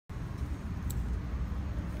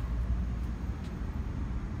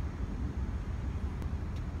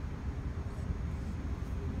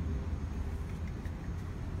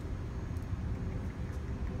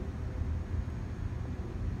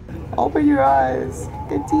Open your eyes.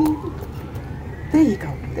 Good teeth. There you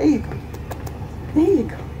go. There you go. There you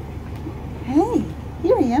go. Hey,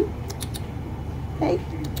 here I am. Hey.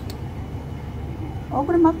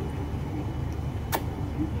 Open them up.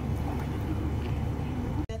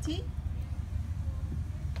 Gutsy?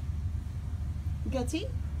 Gutsy?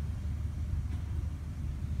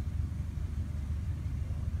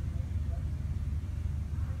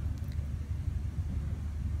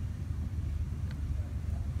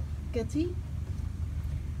 Gutsy?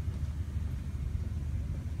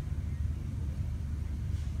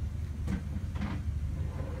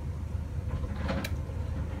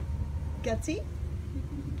 Gutsy?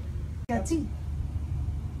 Gutsy?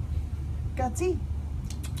 Gutsy?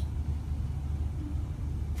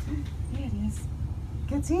 There it is.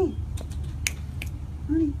 Gutsy?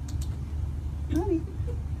 Honey? Honey?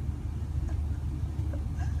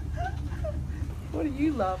 What are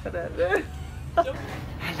you laughing at?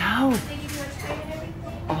 Hello.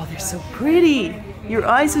 Oh, they're so pretty. Your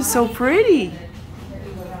eyes are so pretty.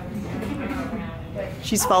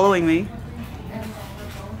 She's following me.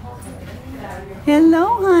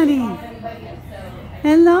 Hello, honey.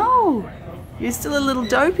 Hello. You're still a little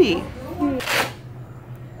dopey.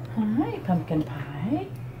 Hi, pumpkin pie.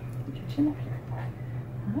 Get your chin up here.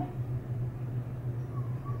 Hi.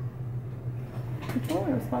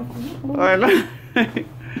 Controller responsible. I know.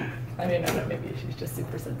 I mean, I don't know, maybe she's just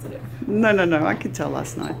super sensitive. No, I could tell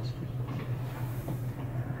last night.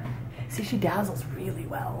 See, she dazzles really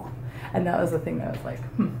well. And that was the thing that I was like,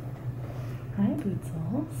 Hi,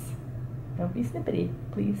 Bootses. Don't be snippety,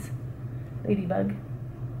 please. Ladybug.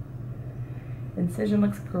 Incision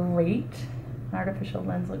looks great. Artificial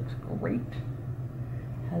lens looks great.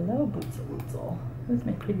 Hello, Bootsie. Who's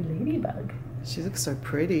my pretty ladybug? She looks so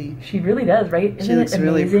pretty. She really does, right? Isn't it amazing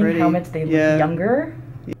really pretty. How much they look younger?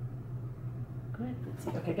 Yeah. Good.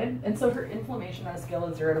 Okay, good. And so her inflammation on a scale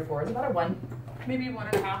of 0 to 4 is about a 1, maybe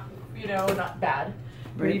 1.5. You know, not bad.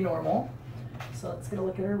 Pretty normal. So let's get a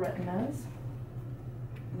look at her retinas.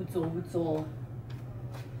 Bootsie.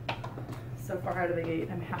 So far out of the gate,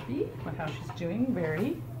 I'm happy with how she's doing.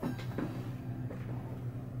 Very.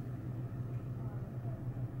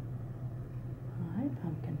 Hi,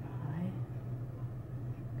 pumpkin pie.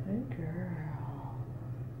 Good girl.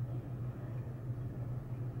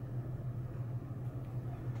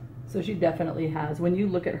 So she definitely has, when you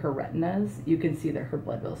look at her retinas, you can see that her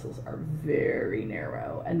blood vessels are very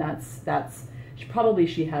narrow. And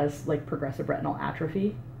she has like progressive retinal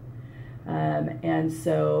atrophy. And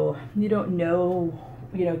so you don't know,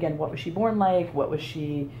 again, what was she born like?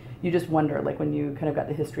 You just wonder, like when you kind of got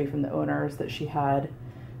the history from the owners that she had,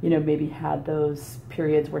 maybe had those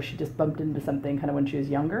periods where she just bumped into something kind of when she was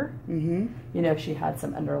younger. If she had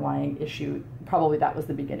some underlying issue, probably that was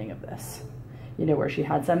the beginning of this, where she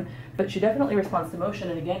had some, but she definitely responds to motion.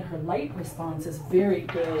 And again, her light response is very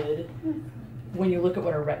good. When you look at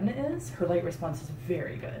what her retina is, her light response is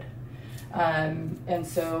very good. And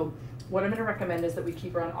so what I'm going to recommend is that we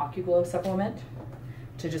keep her on OcuGlow supplement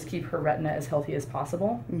to just keep her retina as healthy as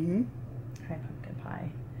possible. Hi, pumpkin pie.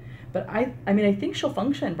 But I think she'll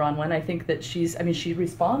function, Bronwyn. I think that she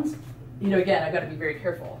responds. Again, I've got to be very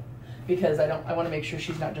careful because I want to make sure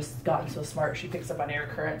she's not just gotten so smart she picks up on air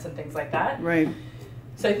currents and things like that. Right.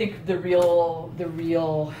 So I think the real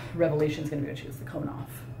revelation is going to be when she gets the cone off.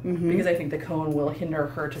 Because I think the cone will hinder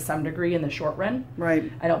her to some degree in the short run.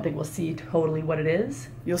 Right. I don't think we'll see totally what it is.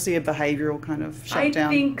 You'll see a behavioral kind of shutdown. I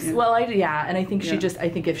think, and I think I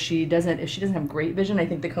think if she doesn't have great vision, I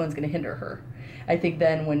think the cone's going to hinder her. I think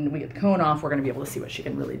then when we get the cone off, we're going to be able to see what she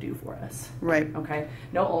can really do for us. Right. Okay.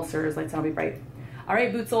 No ulcers. Lights on, be bright. All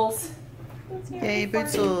right, Bootses. Hey,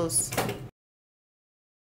 Bootses.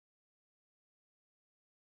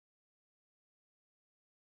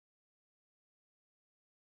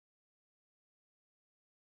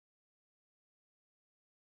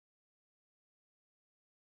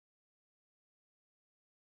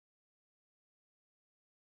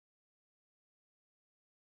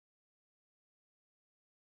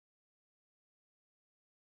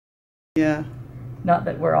 Yeah. Not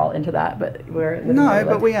that we're all into that, but we're... No,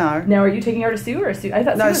 but we are. Now, are you taking her to Sue or Sue? I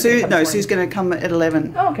thought Sue's going to come at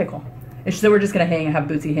 11. Oh, okay, cool. So we're just going to have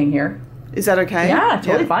Bootsie hang here? Is that okay? Yeah,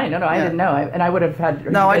 totally fine. No, I didn't know. And I would have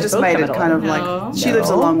had... No, I just made it kind of like... She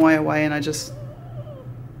lives a long way away and I just...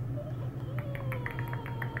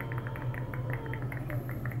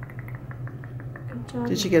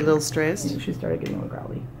 Did she get a little stressed? She started getting a little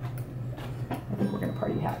growly. I think we're going to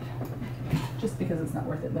party hat. Just because it's not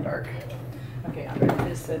worth it in the dark. Okay, I'm going to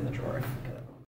just sit in the drawer.